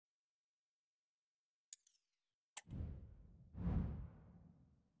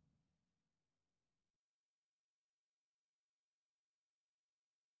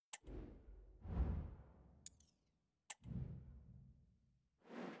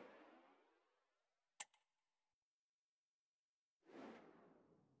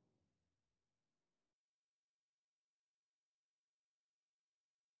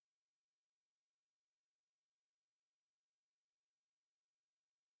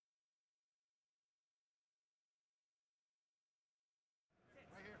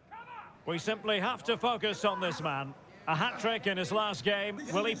We simply have to focus on this man. A hat-trick in his last game.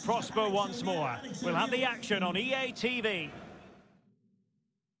 Will he prosper once more? We'll have the action on EA TV.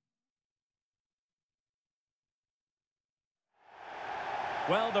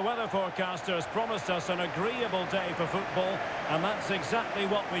 Well, the weather forecasters promised us an agreeable day for football, and that's exactly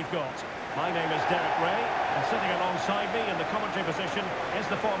what we've got. My name is Derek Ray, and sitting alongside me in the commentary position is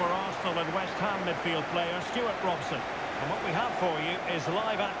the former Arsenal and West Ham midfield player, Stuart Robson. And what we have for you is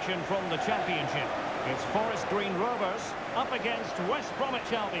live action from the Championship. It's Forest Green Rovers up against West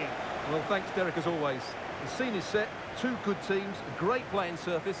Bromwich Albion. Well, thanks, Derek, as always. The scene is set, two good teams, a great playing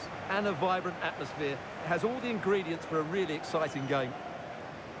surface, and a vibrant atmosphere. It has all the ingredients for a really exciting game.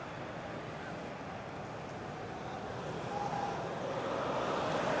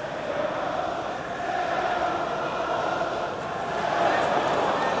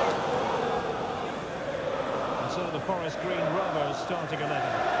 So the Forest Green Rovers starting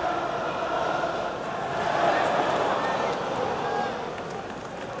 11.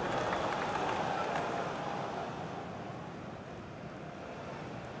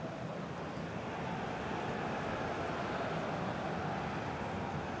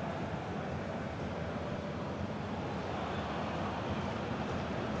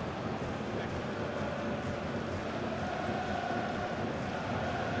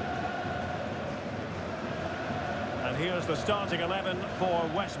 Here's the starting 11 for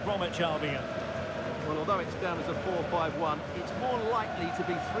West Bromwich Albion. Well, although it's down as a 4-5-1, it's more likely to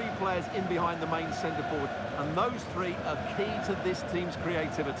be three players in behind the main centre forward, and those three are key to this team's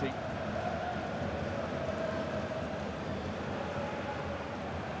creativity.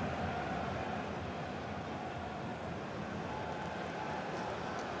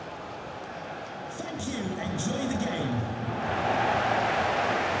 Thank you. Enjoy the game.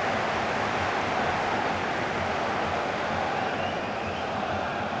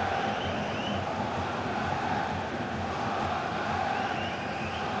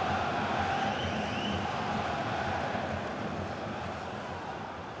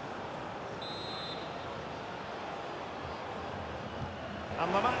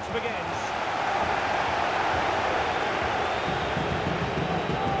 And the match begins.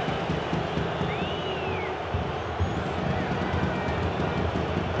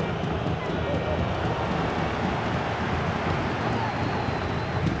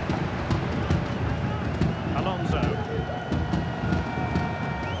 Alonso.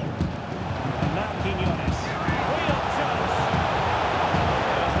 And now Quinones. Real chance.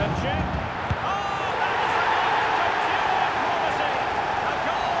 There's the check.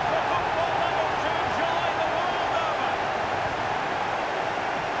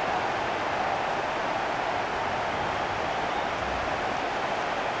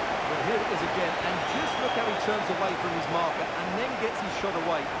 Here it is again, and just look how he turns away from his marker and then gets his shot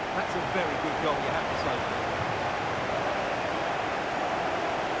away. That's a very good goal, you have to say.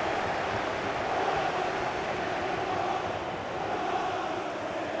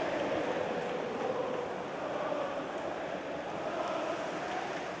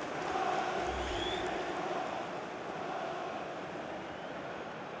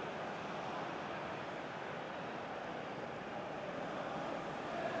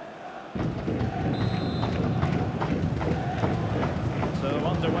 So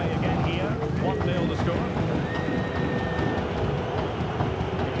underway again here, 1-0 the score.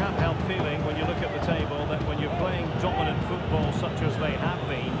 You can't help feeling when you look at the table that when you're playing dominant football such as they have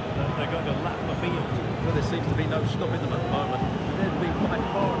been, that they're going to lap the field. Well, there seems to be no stopping them at the moment. They've been by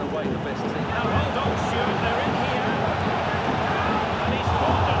far and away the best team. Now hold on, Stuart, they're in here. And he's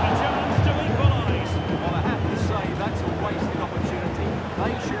squandered the chance to equalise. Well, I have to say, that's a wasted opportunity.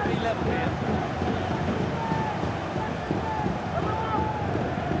 They should be level here.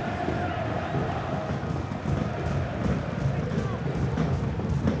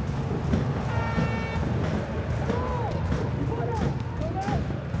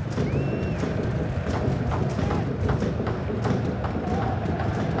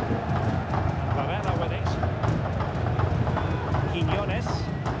 Quinones. The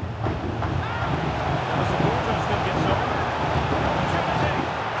supporters think it's on. Opportunity.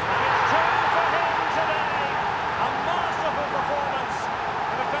 And it's turned for him today. A masterful performance.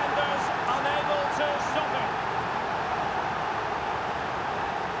 The defenders unable to stop him.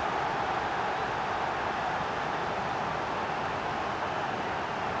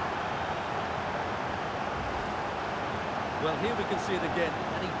 Well, here we can see it again,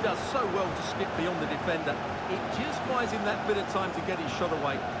 and he does so well to skip beyond the defender. It just buys him that bit of time to get his shot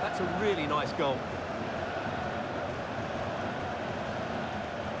away. That's a really nice goal.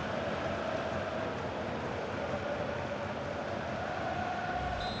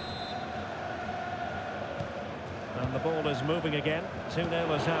 ball is moving again.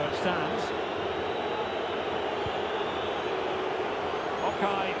 2-0 is how it stands.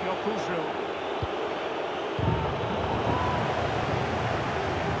 Okay, Yokuzru.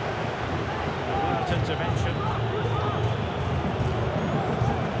 Alert intervention.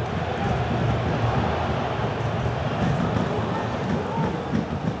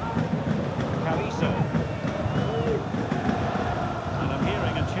 Cariso. And I'm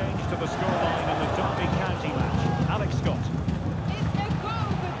hearing a change to the scoreline in the Derby County match. Alex Scott. It's a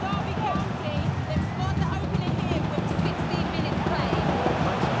goal for Derby County. They've scored the opener here with 16 minutes played.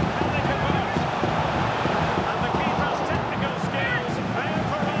 And they convert. And the keeper's technical skills there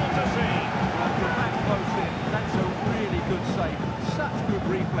for all to see. Well, from that close in, that's a really good save. Such good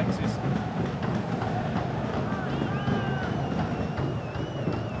reflexes.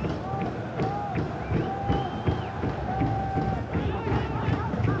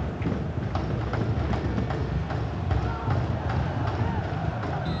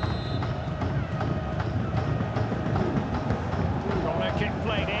 Corner kick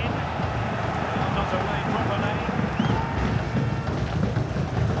played in. Not away properly.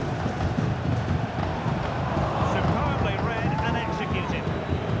 Superbly read and executed.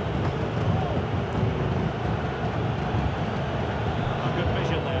 A good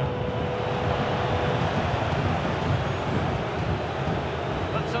vision there.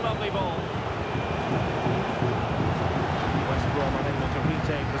 That's a lovely ball. West Brom unable to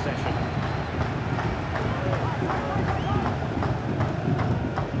retain possession.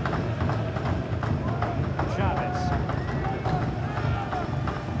 Chavez.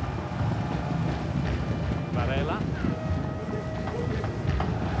 Varela.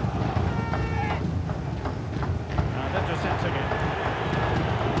 And intercepting it.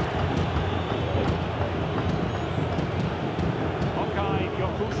 Okay,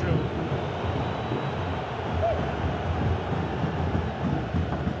 Yokuzru.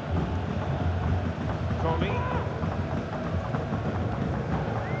 Komi.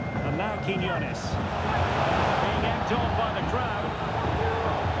 And now Quinones. Being egged on by the crowd.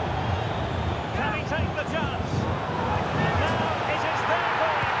 Can he take the chance? And now it is there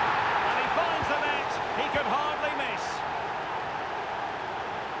for him. And he finds the net. He could hardly miss.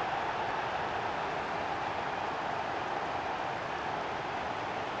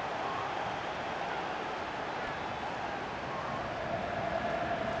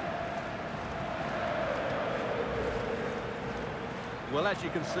 Well, as you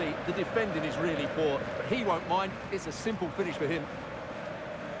can see, the defending is really poor, but he won't mind. It's a simple finish for him.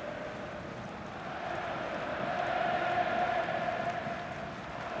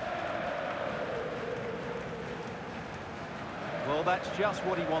 Well, that's just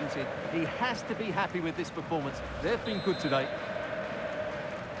what he wanted. He has to be happy with this performance. They've been good today.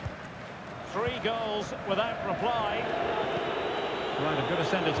 3 goals without reply. Right, I'm going to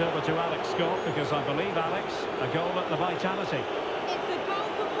send it over to Alex Scott because I believe, Alex, a goal at the Vitality. It's a goal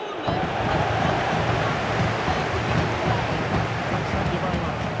for Bournemouth. Thank you very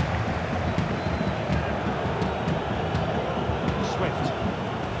much. Swift.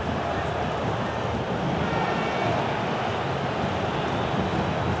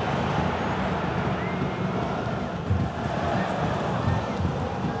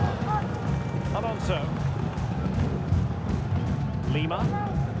 Alonso. Lima.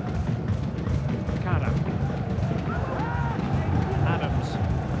 Cara. Adams.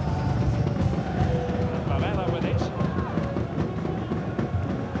 Varela with it.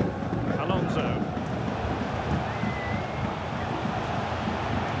 Alonso.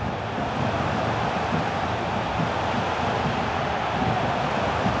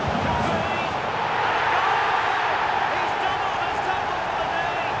 He's doubled his total for the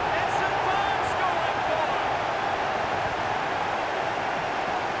day. It's superb scoring form.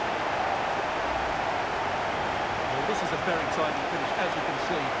 Well, this is a very tidy finish, as you can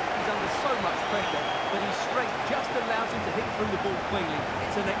see. He's under so much pressure, but his strength just allows him to hit through the ball cleanly.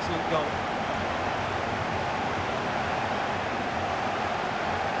 It's an excellent goal.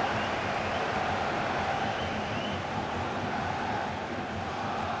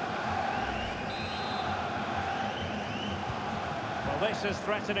 Well, this is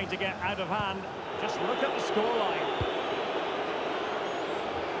threatening to get out of hand. Just look at the scoreline.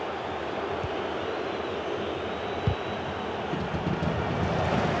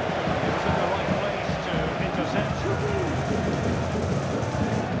 He was in the right place to intercept.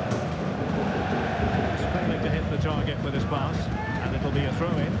 He's failing to hit the target with his pass, and it'll be a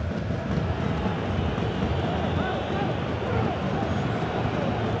throw-in.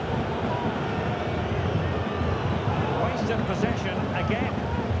 Wasted possession again.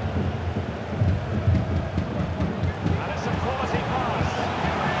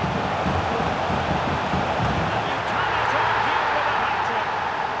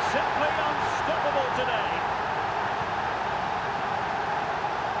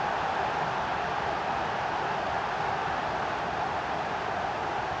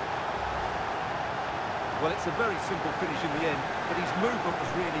 Well, it's a very simple finish in the end, but his movement was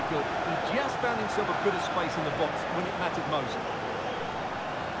really good. He just found himself a bit of space in the box when it mattered most.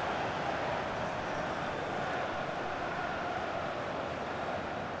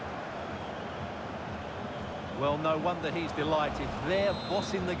 Well, no wonder he's delighted. They're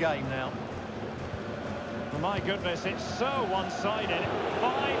bossing the game now. Well, my goodness, it's so one-sided.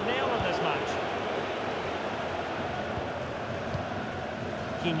 5-0 in this match.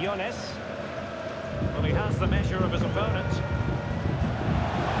 Quiñones. Well, he has the measure of his opponent. The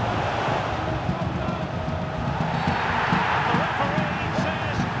referee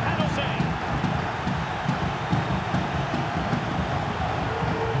says penalty.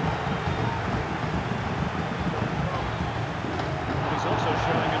 He's also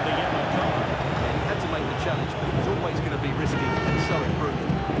showing him the yellow card. Yeah, he had to make the challenge, but it was always going to be risky, and so it proved.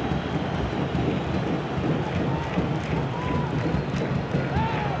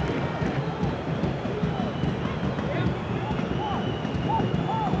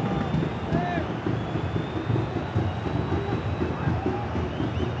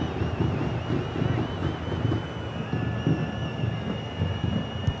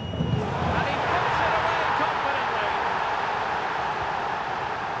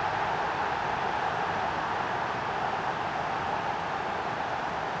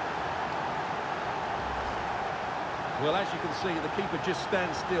 Well, as you can see, the keeper just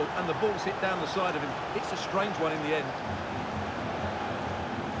stands still and the ball's hit down the side of him. It's a strange one in the end.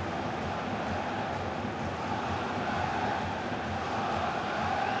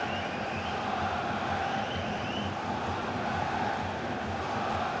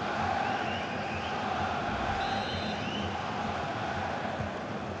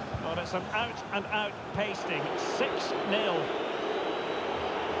 Well, it's an out-and-out pasting. 6-0.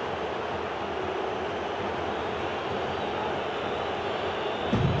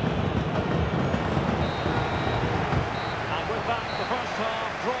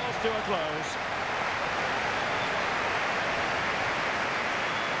 Draws to a close.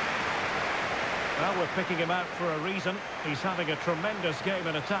 Well, we're picking him out for a reason. He's having a tremendous game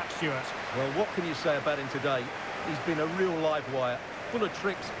in attack, Stuart. Well, what can you say about him today? He's been a real live wire. Full of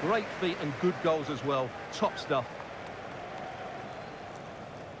tricks, great feet and good goals as well. Top stuff.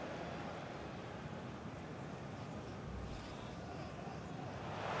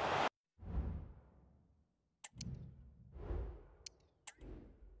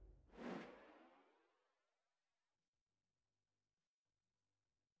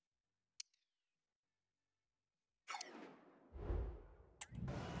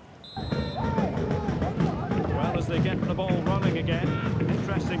 Well, as they get the ball running again,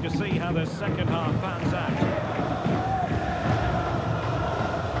 interesting to see how the second half pans out.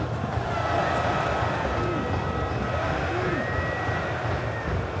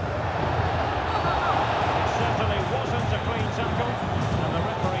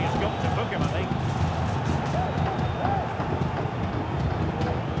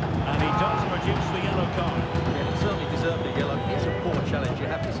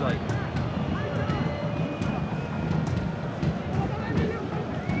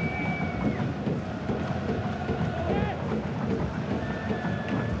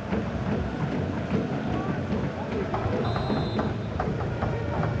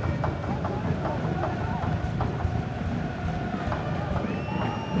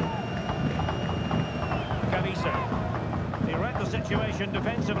 He read the situation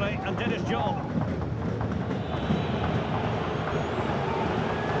defensively and did his job.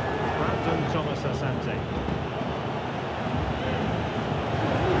 Brandon Thomas Asante.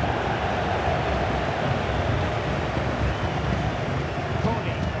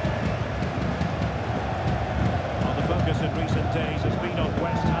 Tony. Well, the focus in recent days has been on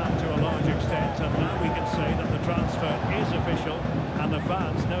West Ham to a large extent, and now we can say that the transfer is official, and the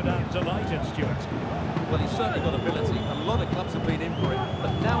fans no doubt delighted, Stuart. Well, he's certainly got ability. A lot of clubs have been in for him,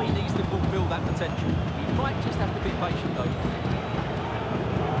 but now he needs to fulfil that potential. He might just have to be patient, though.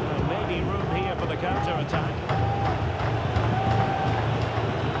 And maybe room here for the counter-attack.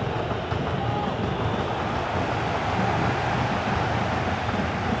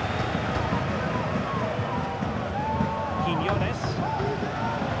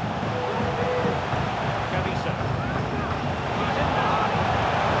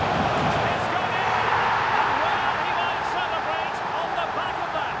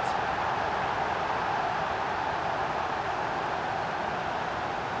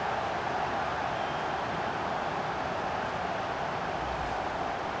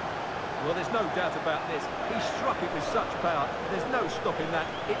 Well, there's no doubt about this. He struck it with such power. There's no stopping that.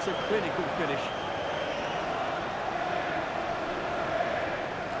 It's a clinical finish.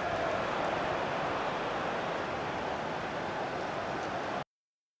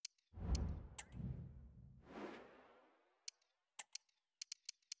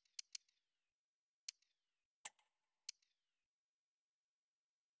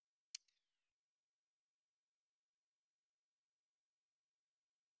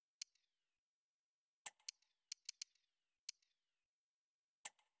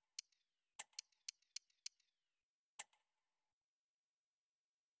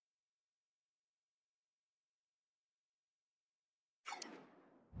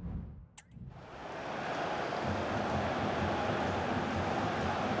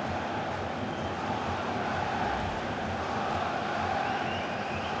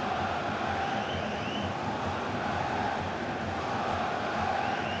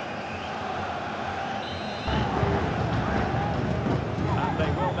 And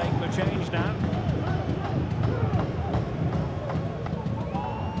they will make the change now.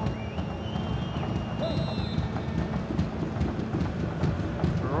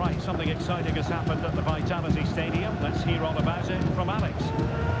 Right, something exciting has happened at the Vitality Stadium. Let's hear all about it from Alex. Yeah,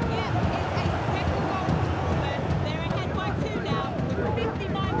 it's a second goal for Rovers. They're ahead by 2 now, with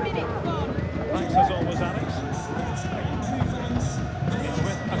 59 minutes gone. Thanks as always, Alex. It's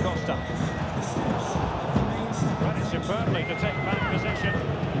with Acosta. Read it superbly to take back possession.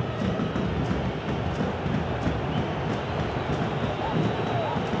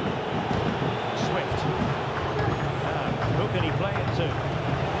 Swift. Who can he play it to?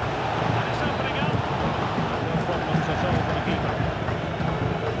 And it's opening up. And no problems at all for the keeper.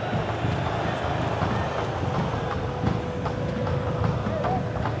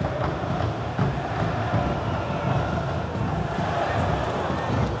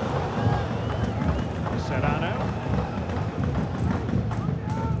 Serrano.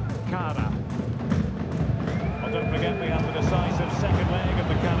 Cara. Well, don't forget we have the decisive second leg of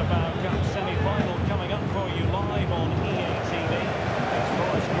the Carabao Cup semi-final coming up for you live on EA TV. It's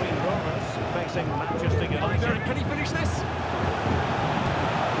Forest Green Rovers facing Manchester United. Can he finish this?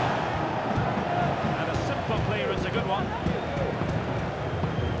 And a simple clearance, a good one.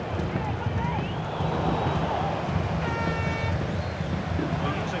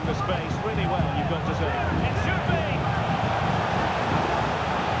 We're using the space really well, you've got to say. It should be!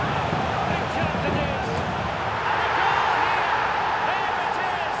 Big chance it is! And a goal here! There it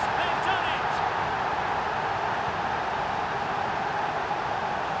is! They've done it!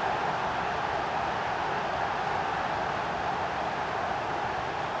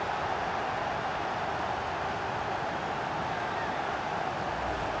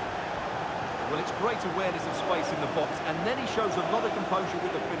 Well, it's great awareness of space in the box, and then he shows a lot of composure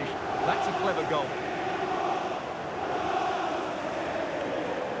with the finish. That's a clever goal.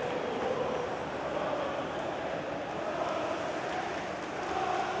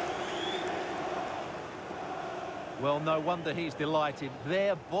 Well, no wonder he's delighted.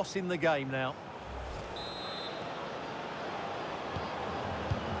 They're bossing the game now.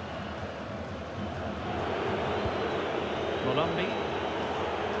 Molumby.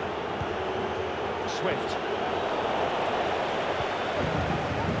 Swift.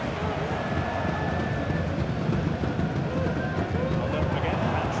 Well, don't forget,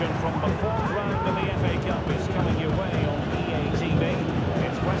 action from the fourth round of the FA Cup is coming your way on EA TV.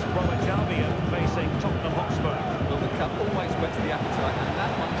 It's West Bromwich Albion facing Tottenham Hotspur. Well, the cup always whets the appetite, and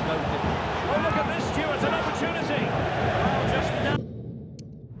that one's no different. Oh, look at this, Stuart, an opportunity. Well, just now.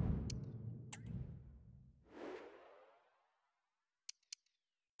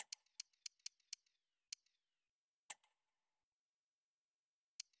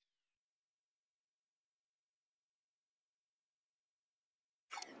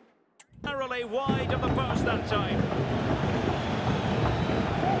 Narrowly wide of the post that time.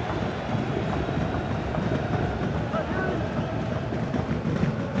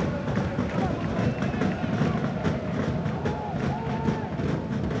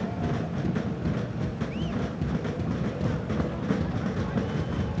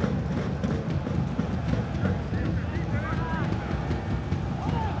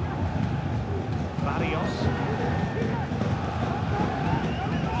 Barrios.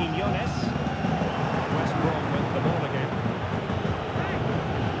 Quiñones. West Brom with the ball again.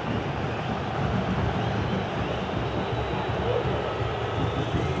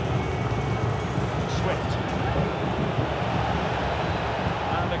 Swift.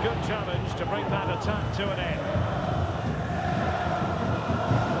 And a good challenge to bring that attack to an end.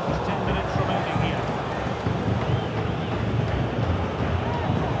 There's 10 minutes remaining here.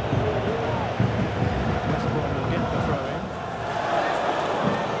 West Brom will get the throw in.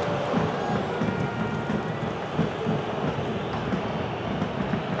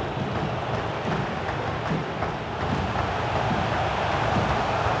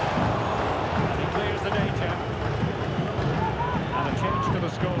 He clears the danger. And a change to the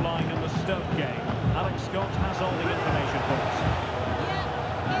scoreline in the Stoke game. Alex Scott has all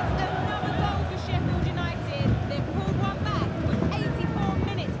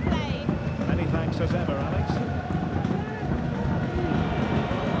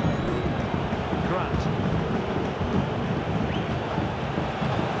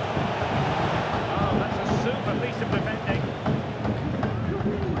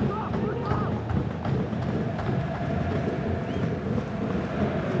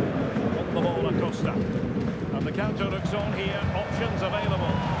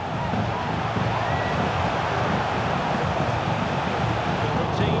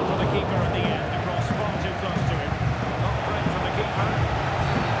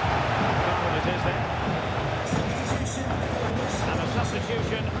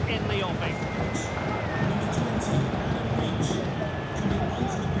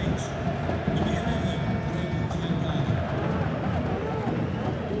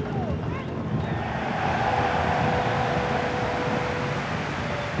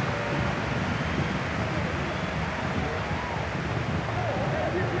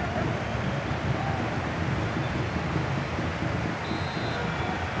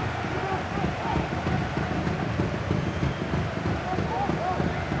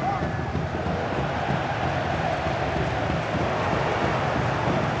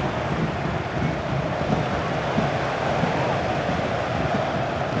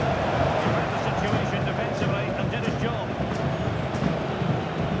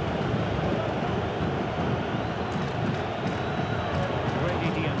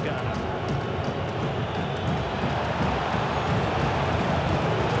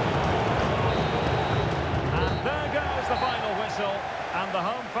And the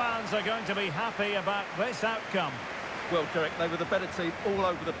home fans are going to be happy about this outcome. Well, Derek, they were the better team all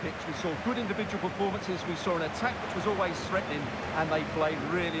over the pitch. We saw good individual performances. We saw an attack which was always threatening, and they played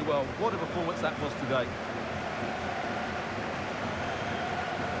really well. What a performance that was today.